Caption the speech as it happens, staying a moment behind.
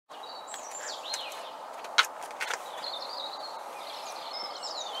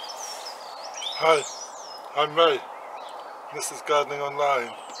Hi, I'm Ray. This is Gardening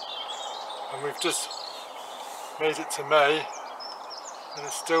Online, and we've just made it to May, and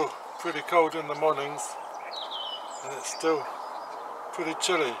it's still pretty cold in the mornings, and it's still pretty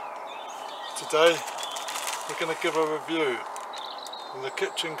chilly. Today we're going to give a review on the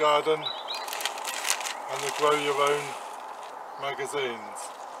kitchen garden and the Grow Your Own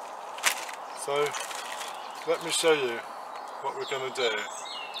magazines. So let me show you what we're going to do.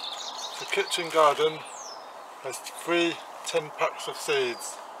 The kitchen garden has 3 10-packs of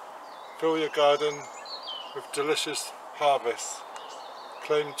seeds. Fill your garden with delicious harvests.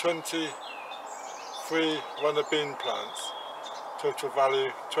 Claim 20 free runner bean plants. Total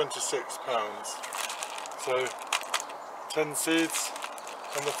value £26. So 10 seeds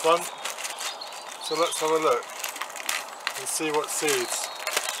on the front. So let's have a look and see what seeds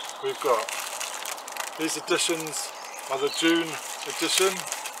we've got. These editions are the June edition,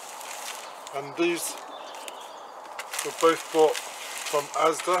 and these were both bought from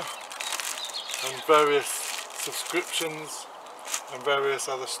Asda, and various subscriptions and various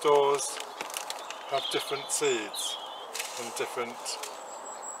other stores have different seeds and different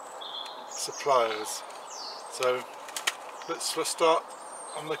suppliers. So let's start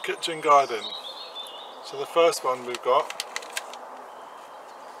on the kitchen garden. So the first one we've got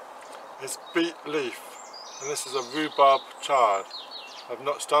is beet leaf, and this is a rhubarb chard. I've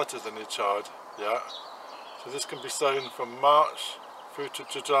not started any chard yet. So this can be sown from March through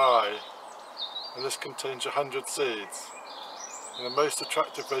to July, and this contains 100 seeds. And the most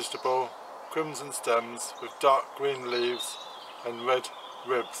attractive vegetable, crimson stems with dark green leaves and red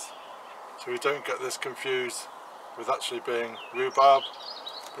ribs. So we don't get this confused with actually being rhubarb,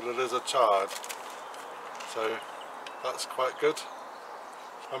 but it is a chard. So that's quite good.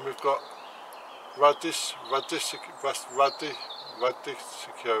 And we've got radicchio,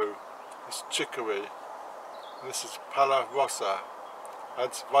 it's chicory. And this is Pala Rossa,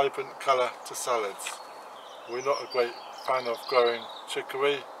 adds vibrant colour to salads. We're not a great fan of growing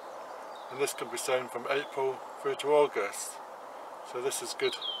chicory, and this can be sown from April through to August. So this is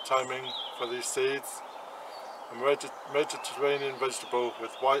good timing for these seeds. A Mediterranean vegetable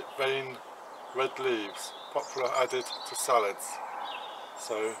with white vein red leaves, popular added to salads.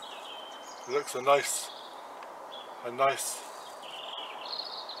 So it looks a nice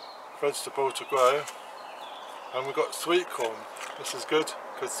vegetable to grow. And we've got sweet corn. This is good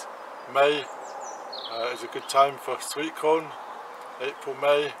because May is a good time for sweet corn, April,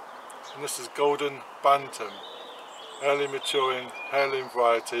 May. And this is golden bantam, early maturing heirloom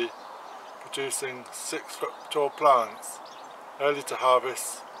variety, producing 6-foot tall plants, early to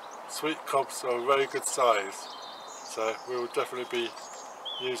harvest. Sweet cobs are a very good size, so we will definitely be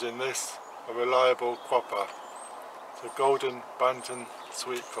using this, a reliable cropper. So golden bantam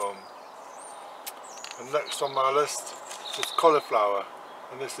sweet corn. And next on my list is cauliflower,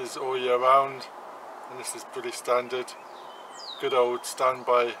 and this is all year round, and this is pretty standard, good old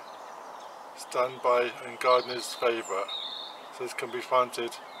standby and gardener's favourite. So this can be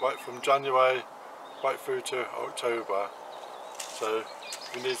planted right from January right through to October. So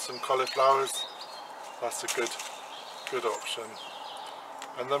if you need some cauliflowers, that's a good option.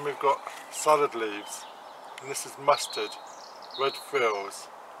 And then we've got salad leaves, and this is mustard, red frills.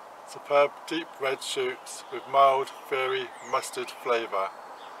 Superb deep red shoots with mild, fiery mustard flavour,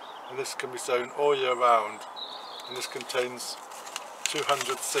 and this can be sown all year round, and this contains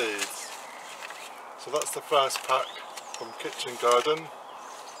 200 seeds. So that's the first pack from Kitchen Garden,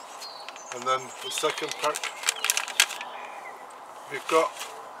 and then the second pack we've got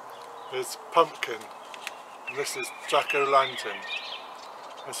is pumpkin, and this is jack-o'-lantern.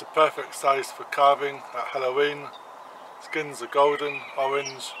 It's a perfect size for carving at Halloween. Skins are golden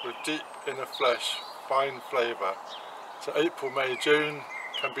orange with deep inner flesh, fine flavour. So April, May, June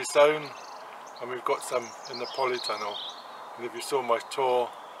can be sown, and we've got some in the polytunnel. And if you saw my tour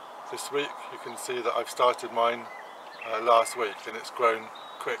this week, you can see that I've started mine last week, and it's grown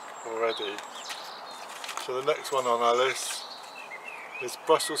quick already. So the next one on our list is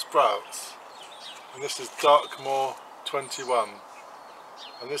Brussels sprouts, and this is Darkmoor 21,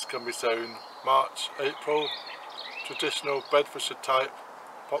 and this can be sown March, April. Traditional Bedfordshire type,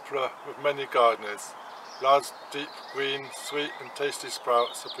 popular with many gardeners. Large, deep green, sweet and tasty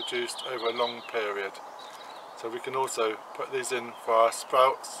sprouts are produced over a long period. So we can also put these in for our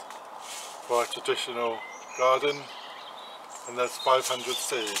sprouts, for our traditional garden, and there's 500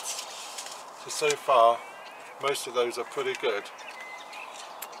 seeds. So far, most of those are pretty good.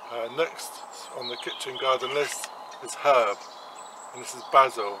 Next on the kitchen garden list is herb, and this is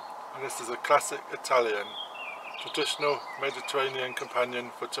basil, and this is a classic Italian. traditional Mediterranean companion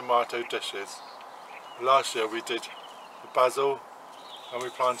for tomato dishes. Last year we did the basil and we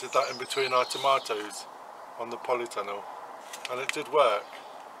planted that in between our tomatoes on the polytunnel, and it did work.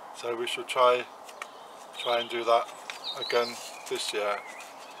 So we should try and do that again this year.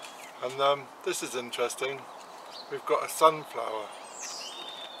 And this is interesting. We've got a sunflower,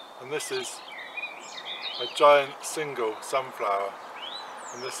 and this is a giant single sunflower,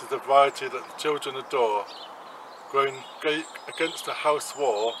 and this is the variety that the children adore. Grown against a house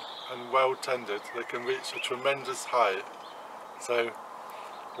wall and well tended, they can reach a tremendous height. So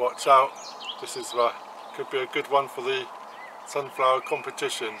watch out, this is could be a good one for the sunflower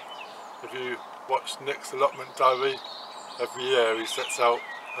competition. If you watch Nick's allotment diary, every year he sets out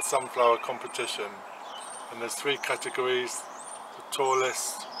a sunflower competition, and there's 3 categories: the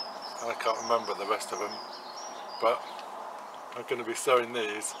tallest, and I can't remember the rest of them, but I'm going to be sowing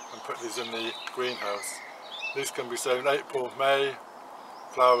these and put these in the greenhouse. These can be sown April, May,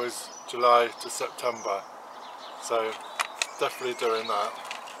 flowers July to September, so definitely doing that.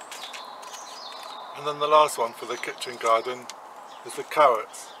 And then the last one for the kitchen garden is the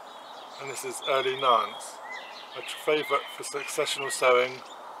carrots, and this is early Nantes, a favourite for successional sowing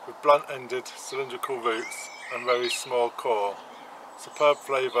with blunt-ended cylindrical roots and very small core. Superb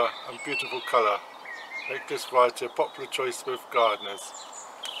flavour and beautiful colour make this variety a popular choice with gardeners.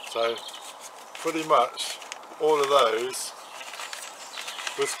 So pretty much all of those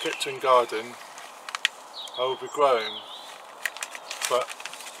with kitchen garden I will be growing, but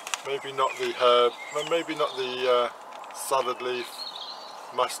maybe not the herb, maybe not the salad leaf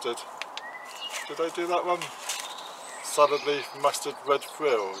mustard. Did I do that one? Salad leaf mustard red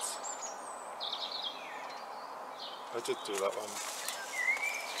frills. I did do that one.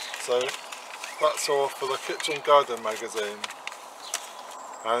 So that's all for the Kitchen Garden magazine.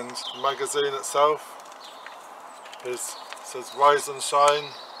 And the magazine itself says Rise and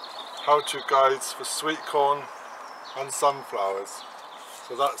Shine, how-to guides for sweet corn and sunflowers.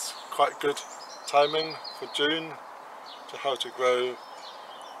 So that's quite good timing for June, to how to grow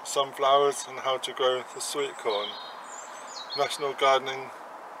sunflowers and how to grow the sweet corn. National Gardening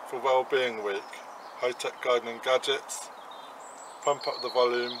for Wellbeing Week, high-tech gardening gadgets, pump up the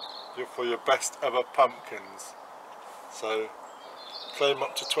volume for your best ever pumpkins. So claim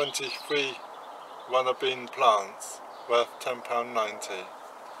up to 23 runner bean plants worth £10.90.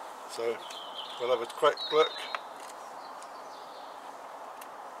 So we'll have a quick look.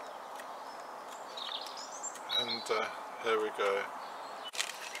 And here we go.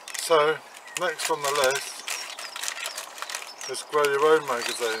 So next on the list is Grow Your Own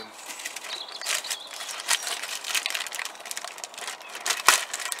magazine.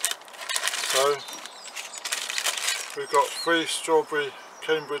 So we've got 3 strawberry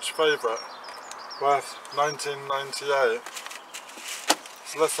Cambridge favourite worth £19.98.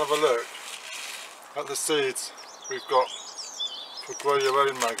 So let's have a look at the seeds we've got for Grow Your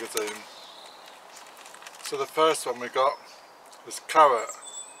Own magazine. So the first one we got is carrot,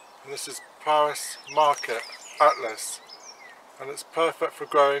 and this is Paris Market Atlas, and it's perfect for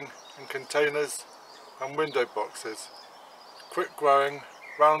growing in containers and window boxes. Quick growing,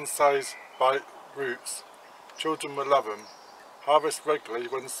 round size bite roots. Children will love them. Harvest regularly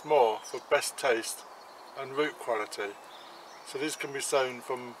when small for best taste and root quality. So these can be sown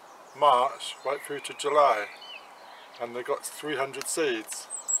from March right through to July, and they've got 300 seeds.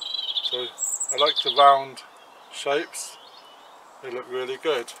 So I like the round shapes, they look really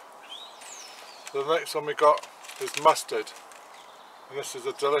good. So the next one we got is mustard, and this is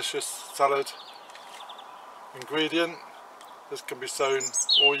a delicious salad ingredient. This can be sown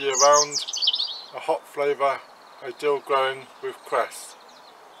all year round, a hot flavour, ideal growing with cress.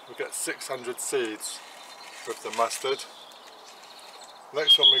 We get 600 seeds with the mustard.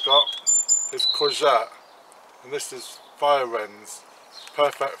 Next one we got is courgette, and this is fire wrens,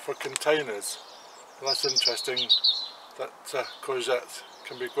 perfect for containers. And that's interesting that courgette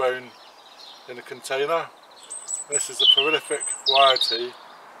can be grown in a container. This is a prolific variety,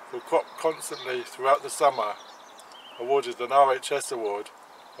 will crop constantly throughout the summer, awarded an RHS award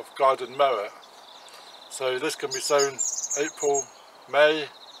of Garden Merit. So this can be sown April, May,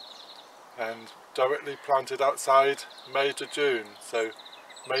 and directly planted outside May to June. So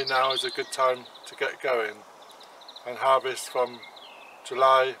May now is a good time to get going, and harvest from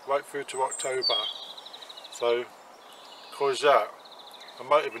July right through to October. So courgette, I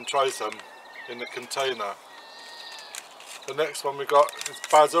might even try some in the container. The next one we got is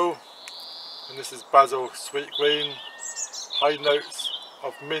basil, and this is basil sweet green, high notes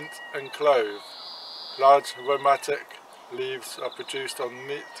of mint and clove. Large aromatic leaves are produced on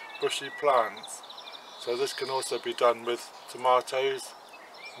neat bushy plants. So this can also be done with tomatoes,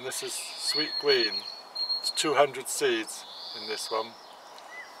 and this is sweet green. It's 200 seeds in this one,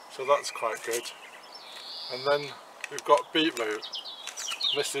 so that's quite good. And then we've got beetroot.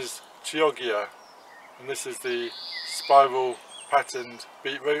 This is Chioggia, and this is the spiral patterned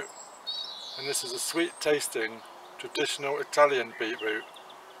beetroot, and this is a sweet tasting traditional Italian beetroot.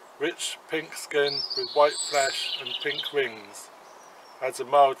 Rich pink skin with white flesh and pink rings. Adds a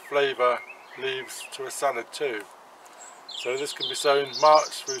mild flavour, leaves to a salad too. So this can be sown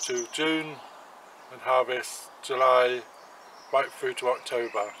March through to June and harvest July right through to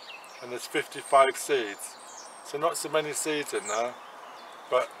October. And there's 55 seeds. So not so many seeds in there,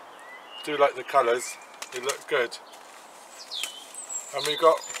 but I do like the colours, they look good. And we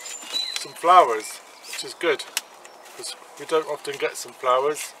got some flowers, which is good, because we don't often get some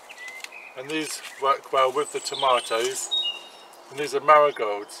flowers. And these work well with the tomatoes. And these are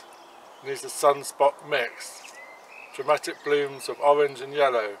marigolds. And these are sunspot mixed. Dramatic blooms of orange and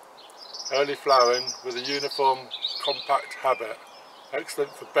yellow. Early flowering with a uniform, compact habit.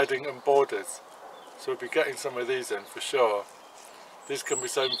 Excellent for bedding and borders. So we'll be getting some of these in for sure. These can be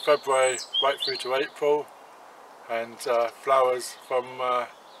sown February right through to April. And flowers from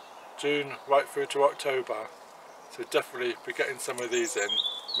June right through to October. So definitely be getting some of these in.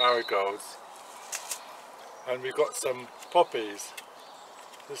 Marigolds. And we've got some poppies.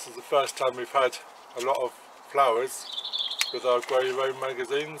 This is the first time we've had a lot of flowers with our Grow Your Own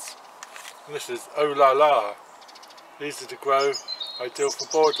magazines. And this is Oh La La. Easy to grow, ideal for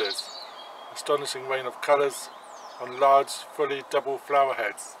borders. Astonishing rain of colours on large, fully double flower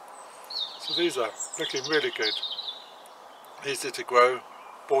heads. So these are looking really good. Easy to grow,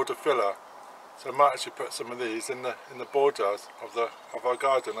 border filler. So I might actually put some of these in the borders of our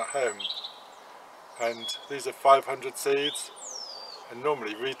garden at home. And these are 500 seeds, and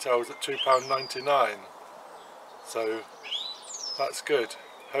normally retails at £2.99. So that's good.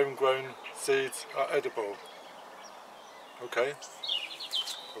 Homegrown seeds are edible. Okay,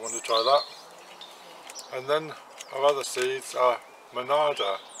 I want to try that. And then our other seeds are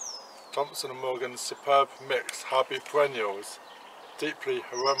Monarda, Thompson & Morgan's superb mix Harvey perennials, deeply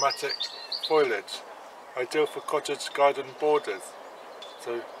aromatic foliage, ideal for cottage garden borders.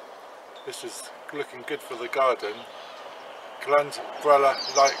 So this is looking good for the garden.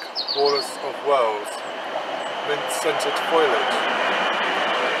 Glandrella-like wallers of wells, mint-scented foliage,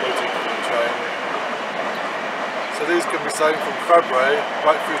 waiting for the train. So these can be sown from February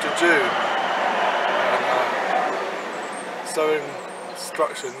right through to June. And sowing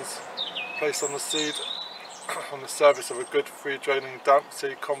instructions placed on the seed on the surface of a good free-draining damp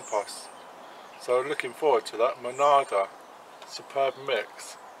seed compost. So I'm looking forward to that. Monarda, superb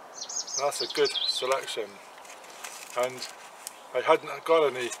mix. That's a good selection. And I hadn't got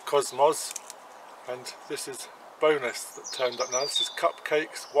any Cosmos, and this is bonus that turned up now. This is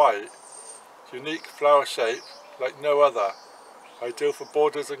Cupcakes White, unique flower shape like no other, ideal for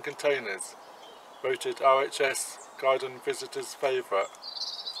borders and containers. Voted RHS Garden Visitors Favourite.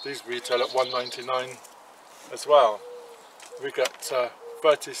 These retail at £1.99 as well. We get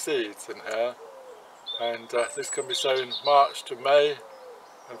 30 seeds in here, and this can be sown March to May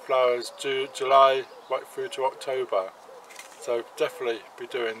and flowers July right through to October. So definitely be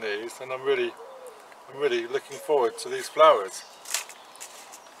doing these, and I'm really looking forward to these flowers.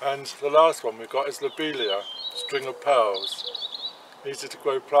 And the last one we've got is Lobelia, String of Pearls. Easy to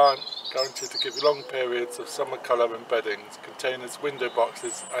grow plant, guaranteed to give you long periods of summer colour and beddings, containers, window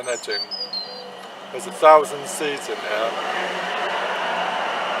boxes and edging. There's 1,000 seeds in here.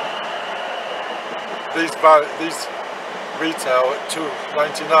 These retail at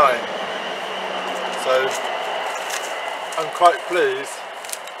 £2.99. So I'm quite pleased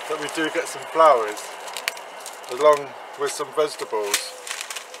that we do get some flowers along with some vegetables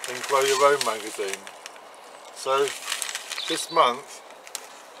in Grow Your Own magazine. So this month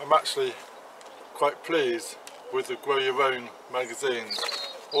I'm actually quite pleased with the Grow Your Own magazines.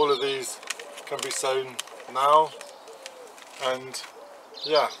 All of these can be sown now, and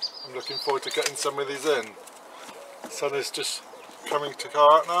yeah, I'm looking forward to getting some of these in. The sun is just coming to go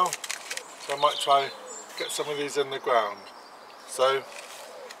out now, so I might try get some of these in the ground. So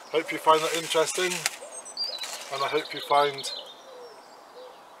hope you find that interesting, and I hope you find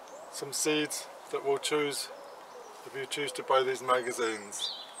some seeds that we'll choose if you choose to buy these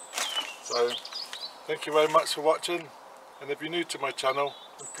magazines. So thank you very much for watching, and if you're new to my channel,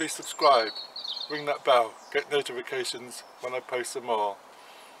 then please subscribe, ring that bell, get notifications when I post some more.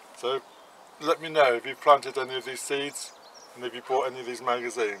 So let me know if you've planted any of these seeds and if you bought any of these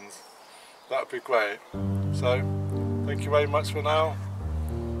magazines. That would be great. So thank you very much for now.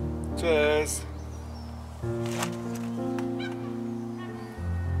 Cheers. you.